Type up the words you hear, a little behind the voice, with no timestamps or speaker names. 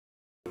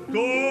ERI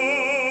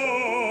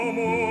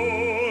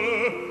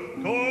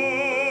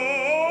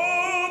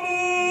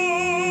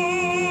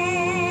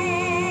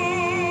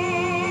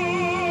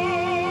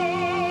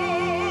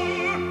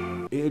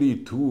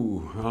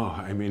TU. Oh,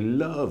 I'm in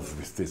love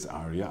with this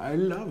aria. I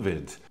love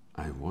it.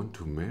 I want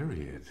to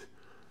marry it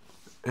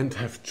and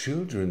have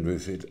children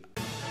with it.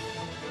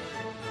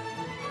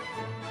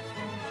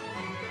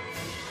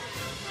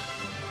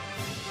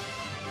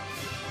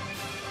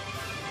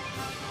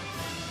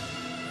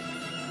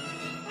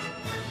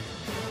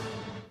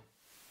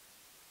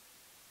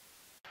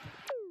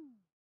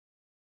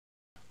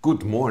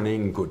 Good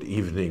morning, good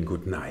evening,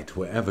 good night,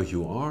 wherever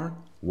you are,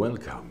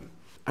 welcome.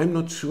 I'm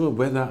not sure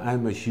whether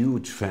I'm a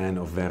huge fan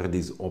of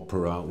Verdi's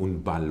opera Un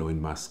Ballo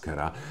in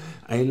Maschera.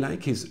 I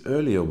like his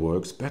earlier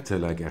works better,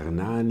 like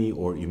Renato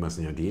or I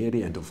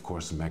Masnadieri and of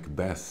course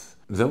Macbeth.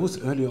 Those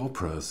early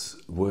operas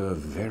were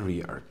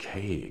very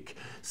archaic,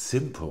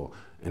 simple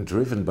and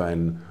driven by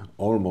an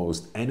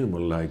almost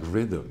animal-like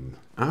rhythm.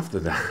 After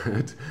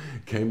that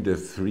came the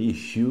three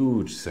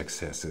huge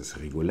successes,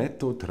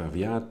 Rigoletto,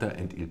 Traviata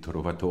and Il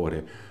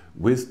Trovatore,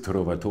 with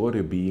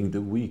Trovatore being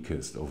the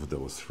weakest of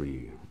those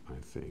three, I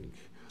think.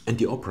 And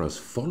the operas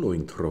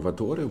following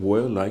Trovatore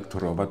were like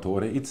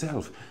Trovatore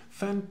itself.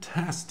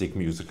 Fantastic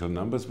musical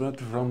numbers, but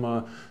from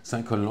a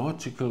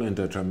psychological and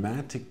a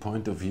dramatic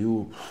point of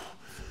view,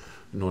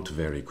 not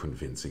very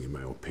convincing in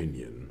my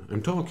opinion.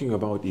 I'm talking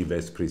about I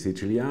Vespri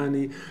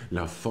Siciliani,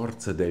 La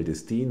Forza del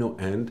Destino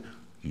and,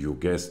 you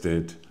guessed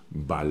it,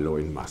 Ballo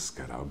in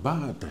Maschera.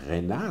 But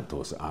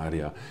Renato's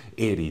aria,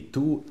 ERI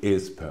TU,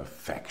 is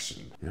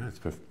perfection. Yeah, it's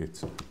perfect.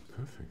 It's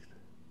perfect.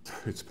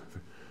 It's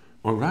perfect.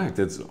 All right,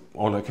 that's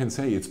all I can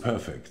say. It's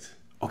perfect.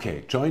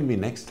 Okay, join me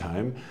next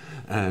time.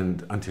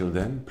 And until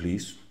then,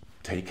 please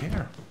take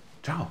care.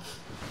 Ciao.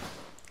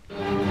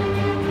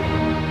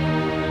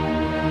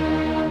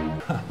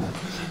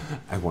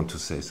 I want to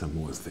say some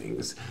more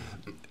things.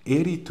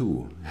 ERI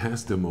TU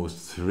has the most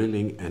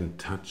thrilling and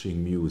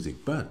touching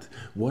music, but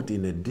what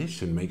in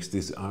addition makes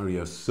this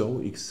aria so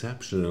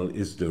exceptional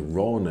is the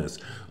rawness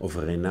of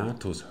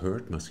Renato's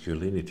hurt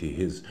masculinity,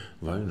 his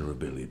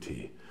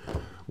vulnerability.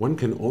 One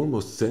can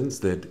almost sense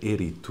that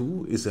ERI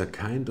TU is a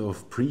kind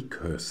of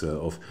precursor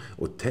of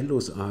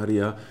Otello's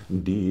aria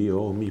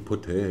Dio mi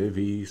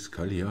potevi,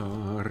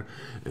 scalgiar.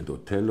 And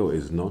Otello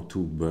is not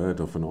too bad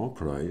of an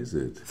opera, is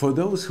it? For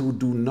those who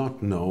do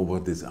not know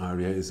what this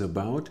aria is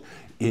about,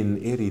 in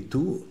ERI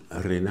TU,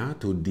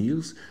 Renato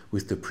deals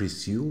with the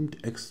presumed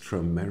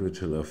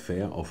extramarital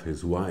affair of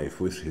his wife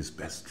with his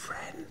best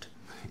friend.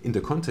 In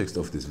the context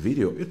of this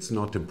video, it's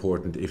not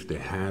important if they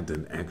had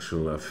an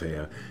actual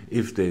affair,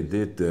 if they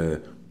did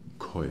the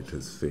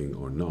coitus thing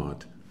or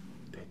not.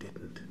 They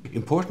didn't.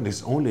 Important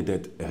is only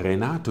that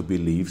Renato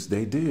believes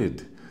they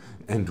did.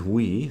 And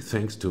we,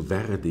 thanks to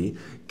Verdi,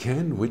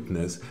 can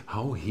witness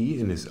how he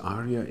in his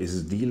aria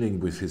is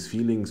dealing with his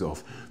feelings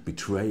of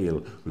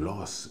betrayal,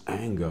 loss,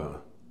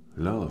 anger,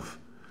 love.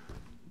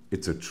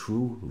 It's a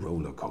true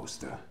roller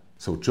coaster.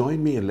 So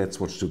join me and let's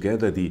watch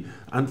together the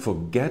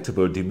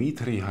unforgettable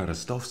Dmitri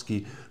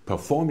HVOROVSTOVSKI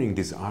performing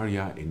this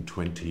aria in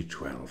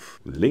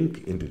 2012.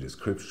 Link in the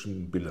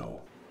description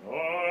below.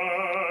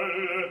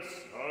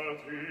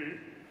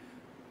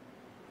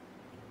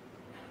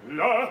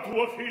 La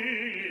tua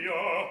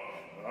figlia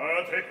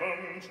a te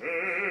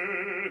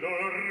concedo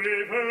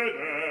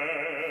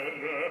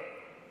rivedere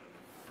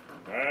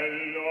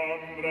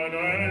nell'ombra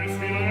del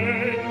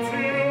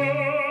silenzio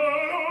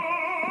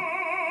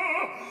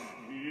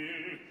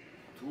il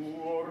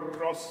tuo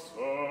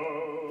rosso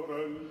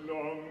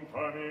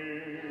lontanina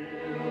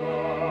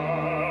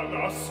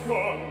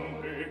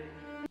nascondi.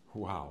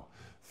 Wow.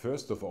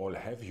 First of all,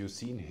 have you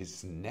seen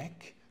his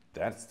neck?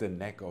 That's the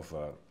neck of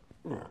a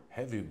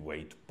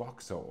heavyweight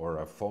boxer or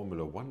a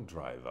Formula One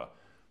driver.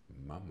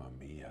 Mamma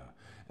mia.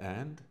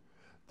 And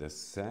the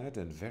sad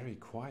and very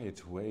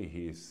quiet way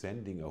he is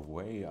sending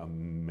away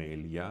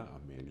Amelia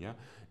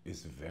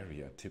is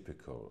very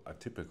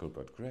atypical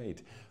but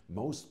great.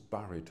 Most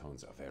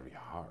baritones are very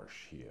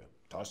harsh here.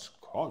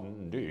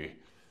 Tascondi.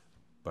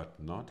 But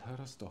not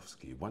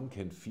HVOROVSTOVSKI. One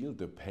can feel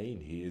the pain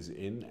he is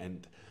in,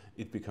 and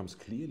it becomes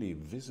clearly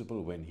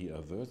visible when he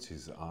averts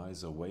his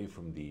eyes away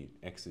from the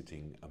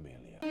exiting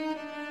Amelia.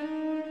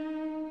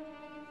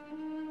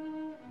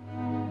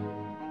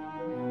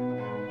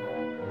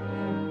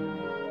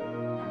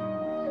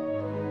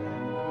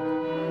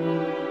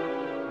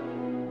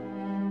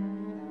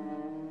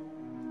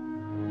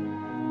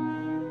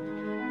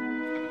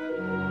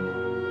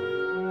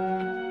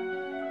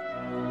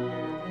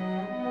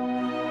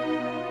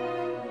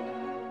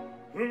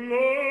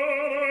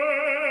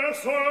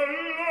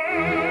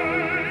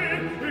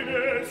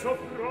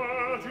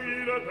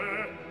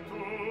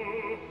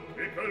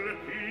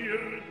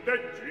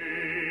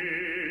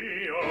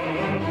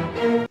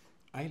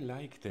 I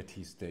like that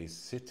he stays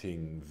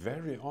sitting.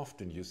 Very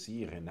often you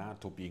see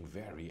Renato being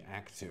very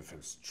active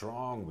and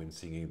strong when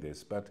singing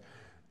this, but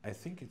I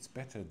think it's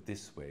better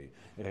this way.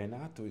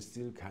 Renato is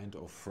still kind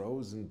of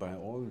frozen by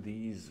all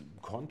these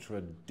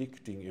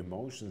contradicting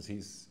emotions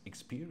he's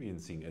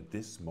experiencing at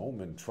this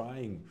moment,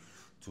 trying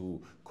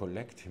to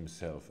collect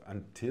himself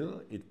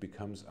until it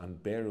becomes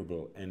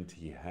unbearable and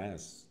he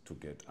has to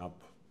get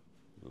up,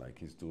 like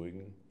he's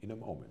doing in a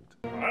moment.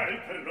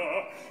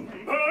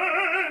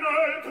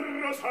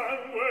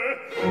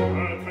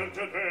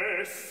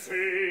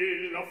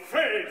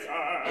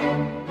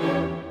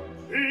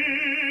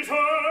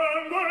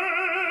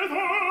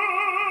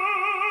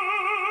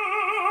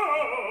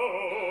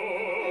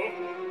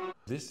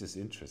 This is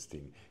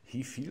interesting.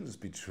 He feels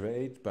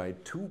betrayed by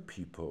two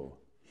people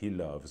he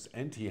loves,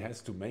 and he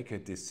has to make a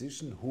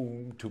decision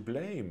whom to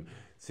blame.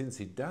 Since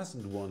he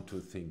doesn't want to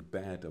think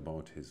bad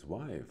about his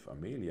wife,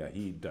 Amelia,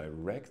 he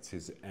directs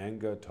his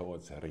anger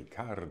towards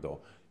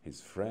Riccardo, his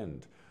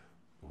friend,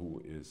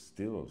 who is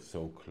still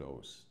so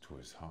close to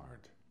his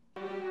heart.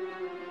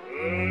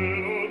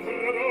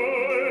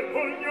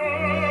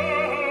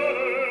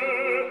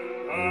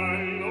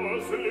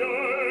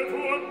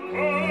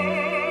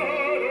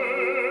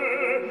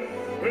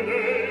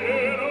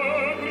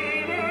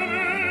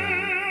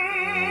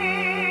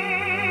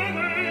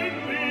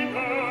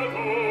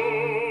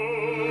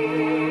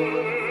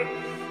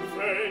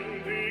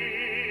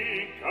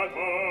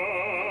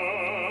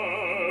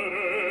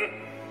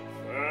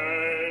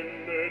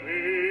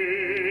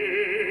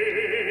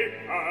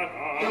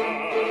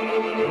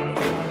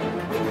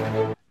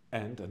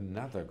 And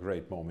another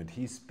great moment,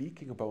 he's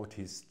speaking about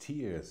his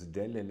tears,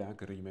 delle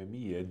lacrime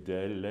mie,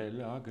 delle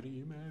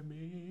lacrime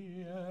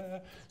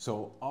mie.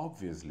 So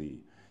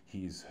obviously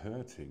he's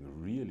hurting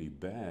really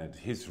bad.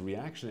 His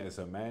reaction as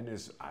a man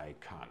is, I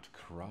can't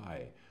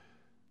cry.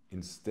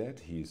 Instead,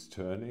 he's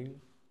turning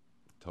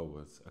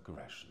towards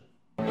aggression.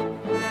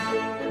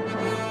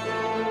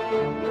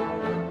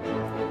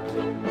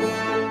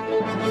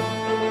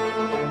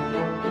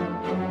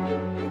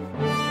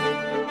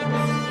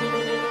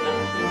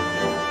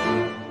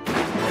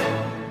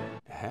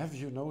 Have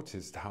you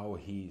noticed how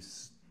he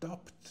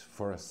stopped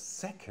for a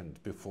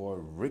second before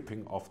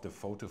ripping off the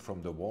photo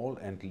from the wall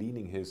and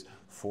leaning his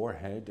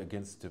forehead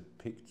against the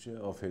picture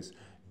of his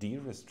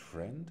dearest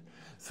friend?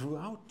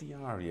 Throughout the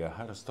aria,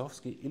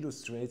 HVOROVSTOVSKI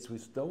illustrates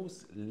with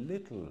those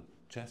little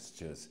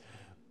gestures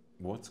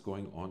what's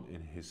going on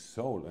in his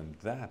soul, and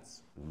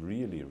that's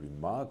really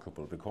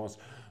remarkable because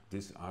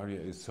this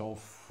aria is so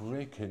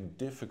freaking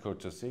difficult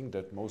to sing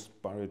that most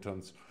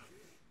baritones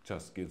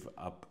just give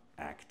up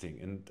acting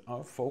and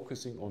are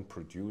focusing on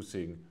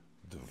producing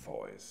the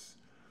voice.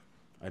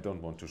 I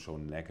don't want to show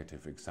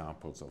negative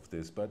examples of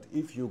this, but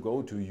if you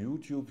go to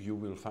YouTube, you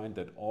will find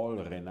that all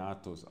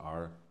Renatos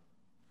are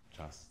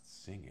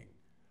just singing.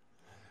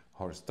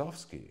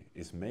 HVOROVSTOVSKI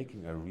is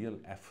making a real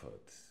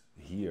effort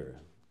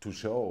here to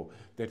show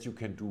that you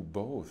can do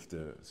both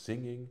the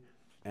singing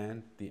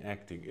and the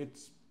acting.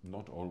 It's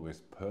not always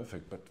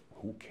perfect, but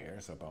who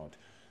cares about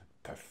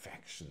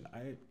perfection?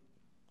 I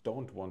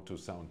don't want to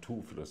sound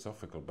too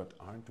philosophical, but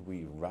aren't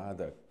we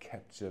rather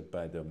captured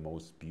by the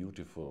most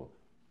beautiful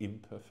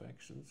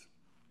imperfections?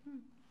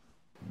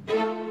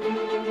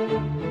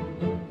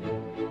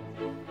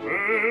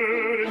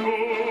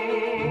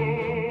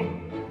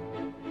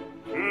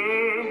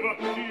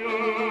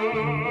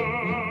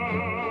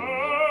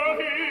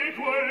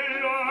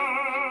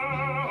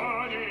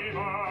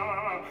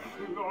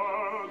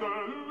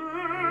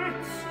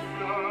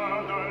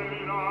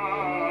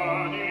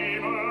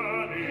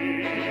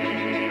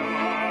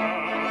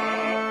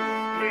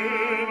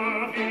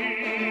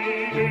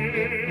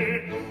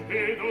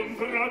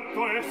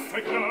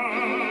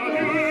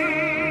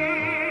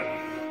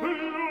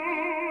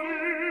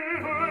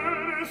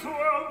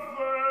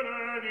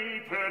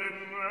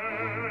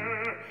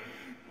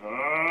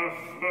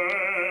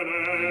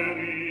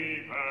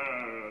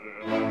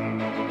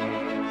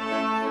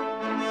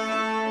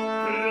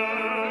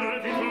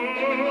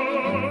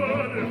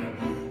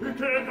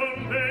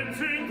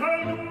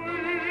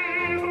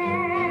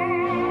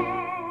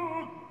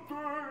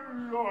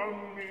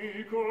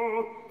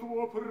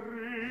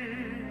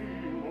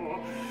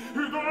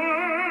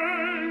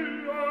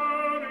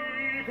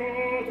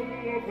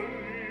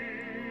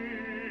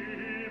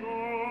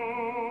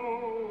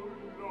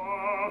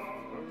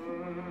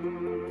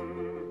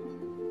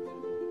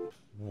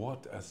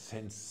 What a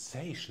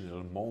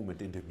sensational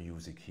moment in the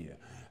music here.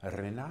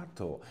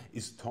 Renato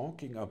is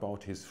talking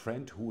about his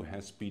friend who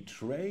has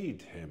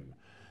betrayed him,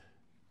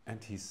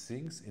 and he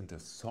sings in the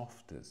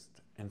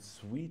softest and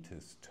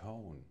sweetest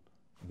tone.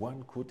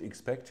 One could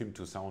expect him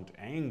to sound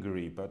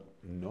angry, but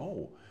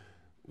no.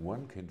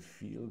 One can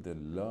feel the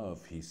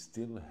love he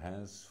still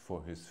has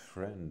for his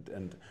friend,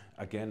 and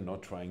again,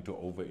 not trying to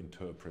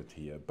overinterpret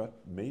here, but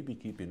maybe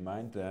keep in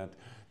mind that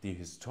the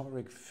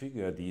historic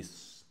figure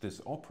this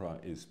opera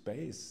is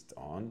based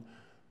on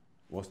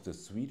was the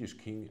Swedish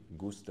king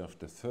Gustav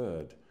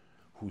III,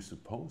 who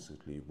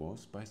supposedly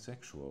was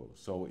bisexual.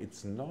 So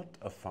it's not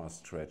a far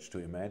stretch to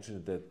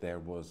imagine that there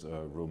was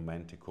a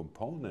romantic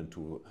component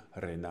to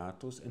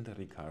Renato's and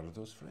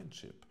Riccardo's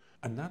friendship.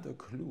 Another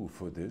clue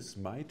for this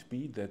might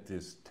be that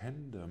this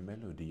tender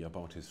melody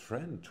about his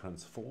friend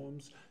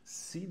transforms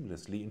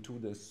seamlessly into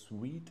the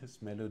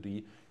sweetest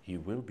melody he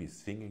will be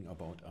singing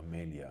about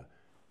Amelia,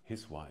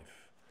 his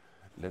wife.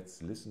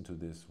 Let's listen to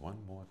this one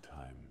more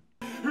time.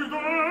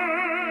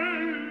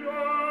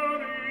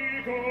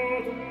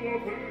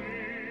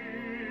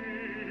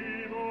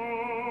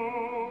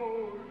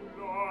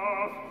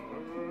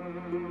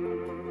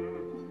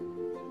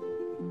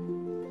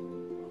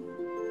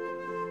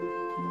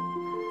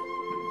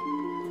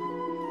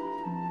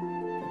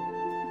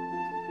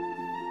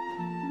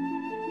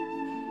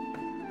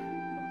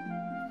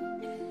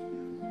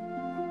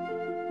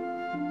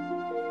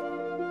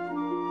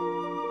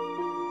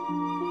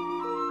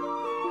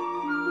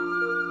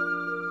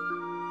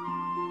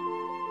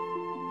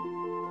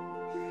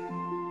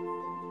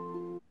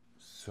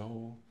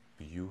 So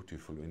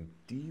beautiful and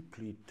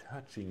deeply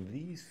touching,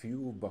 these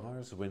few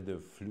bars when the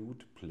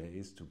flute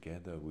plays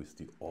together with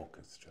the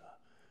orchestra.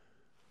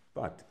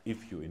 But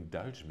if you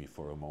indulge me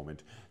for a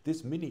moment,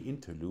 this mini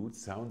interlude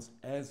sounds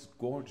as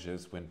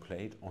gorgeous when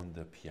played on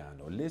the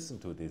piano. Listen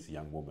to this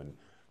young woman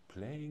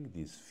playing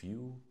these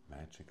few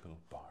magical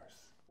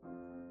bars.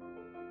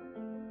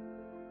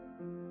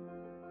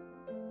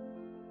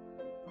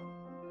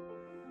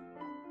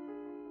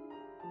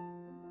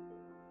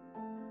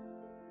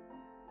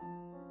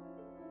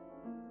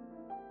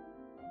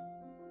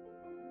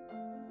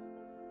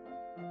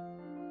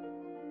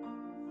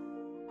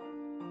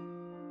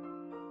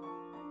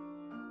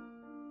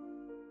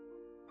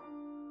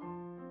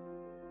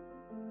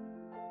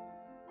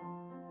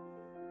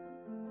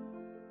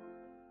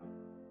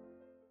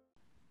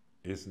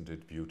 Isn't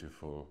it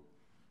beautiful?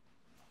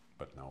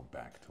 But now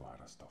back to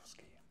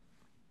HVOROVSTOVSKI.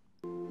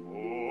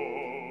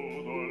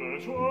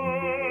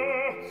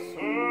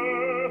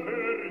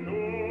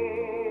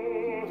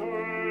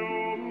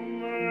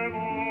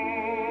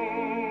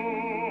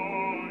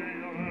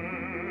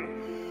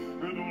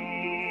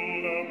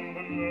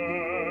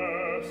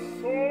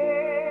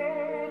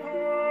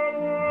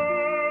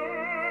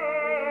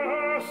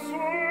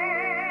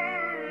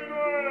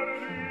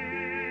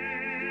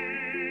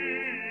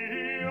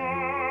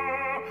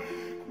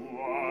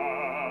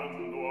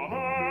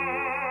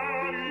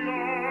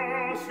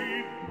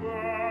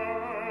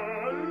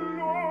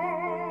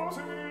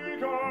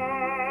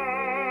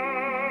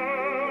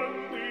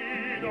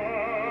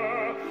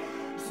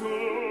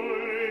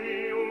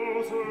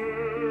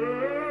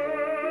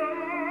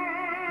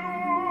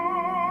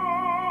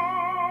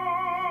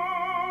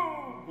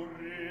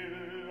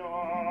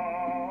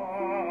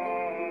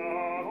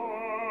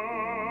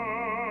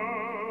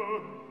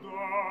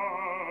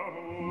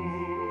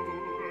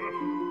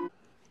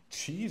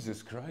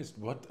 Jesus Christ,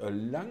 what a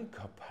lung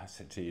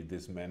capacity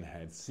this man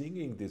had,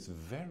 singing this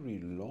very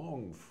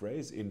long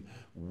phrase in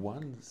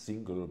one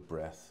single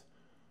breath.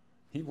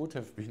 He would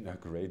have been a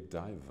great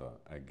diver,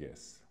 I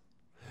guess.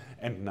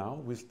 And now,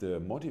 with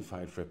the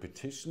modified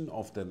repetition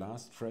of the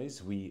last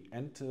phrase, we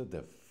enter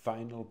the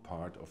final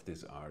part of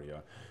this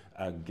aria.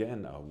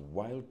 Again, a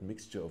wild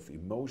mixture of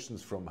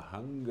emotions, from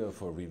hunger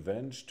for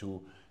revenge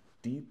to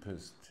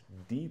deepest,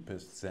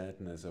 deepest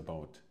sadness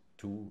about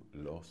two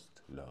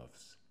lost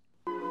loves.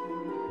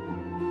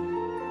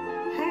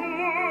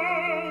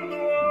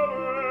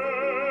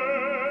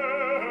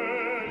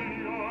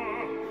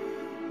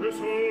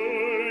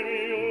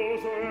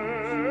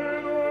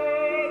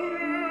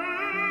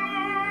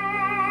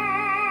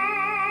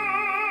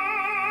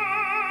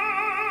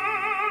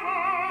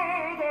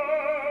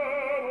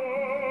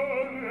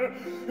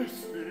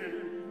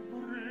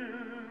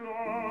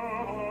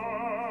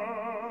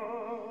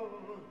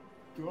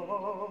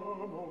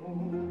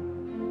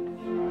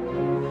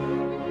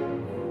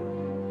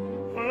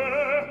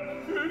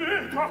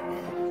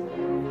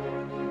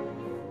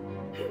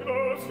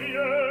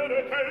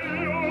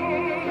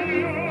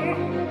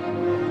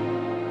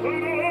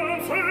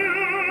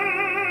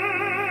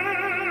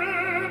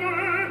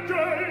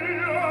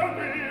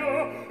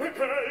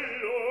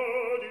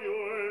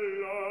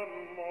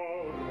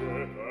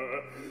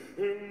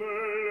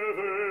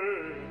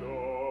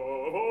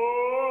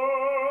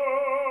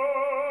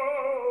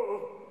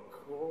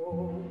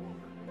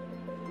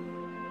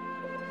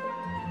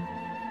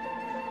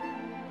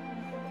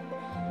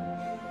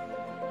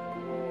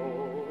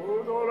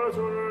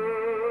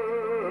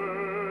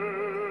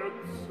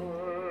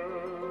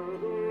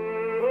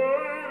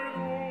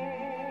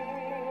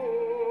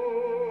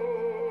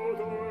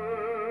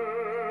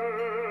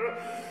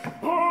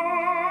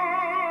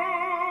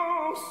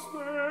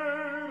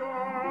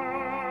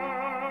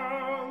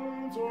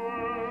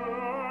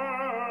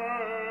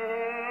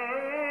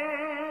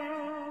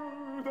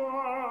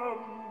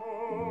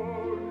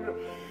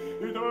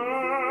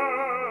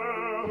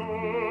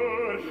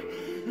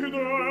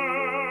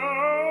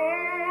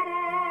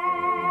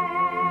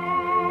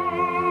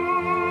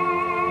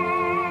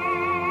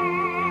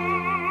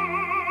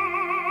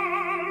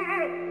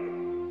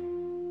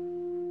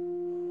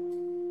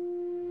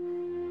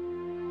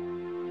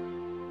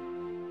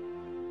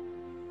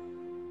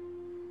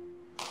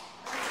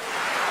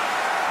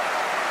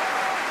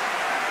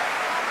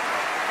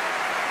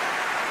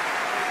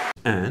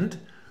 And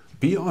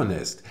be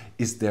honest,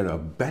 is there a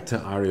better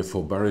aria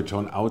for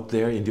baritone out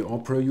there in the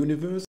opera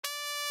universe?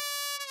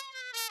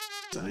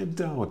 I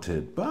doubt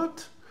it,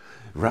 but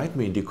write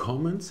me in the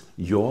comments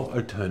your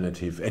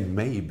alternative, and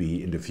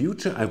maybe in the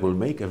future I will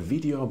make a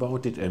video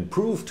about it and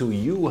prove to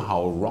you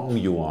how wrong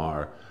you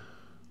are.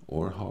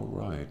 Or how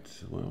right.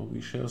 Well,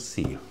 we shall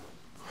see.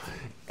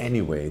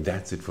 Anyway,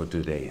 that's it for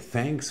today.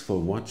 Thanks for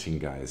watching,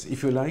 guys.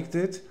 If you liked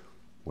it,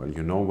 well,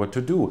 you know what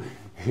to do.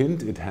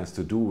 Hint, it has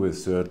to do with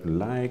certain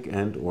like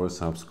and or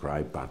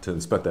subscribe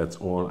buttons, but that's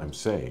all I'm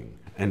saying.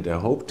 And I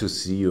hope to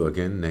see you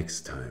again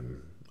next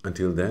time.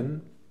 Until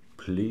then,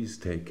 please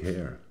take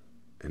care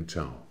and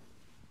ciao.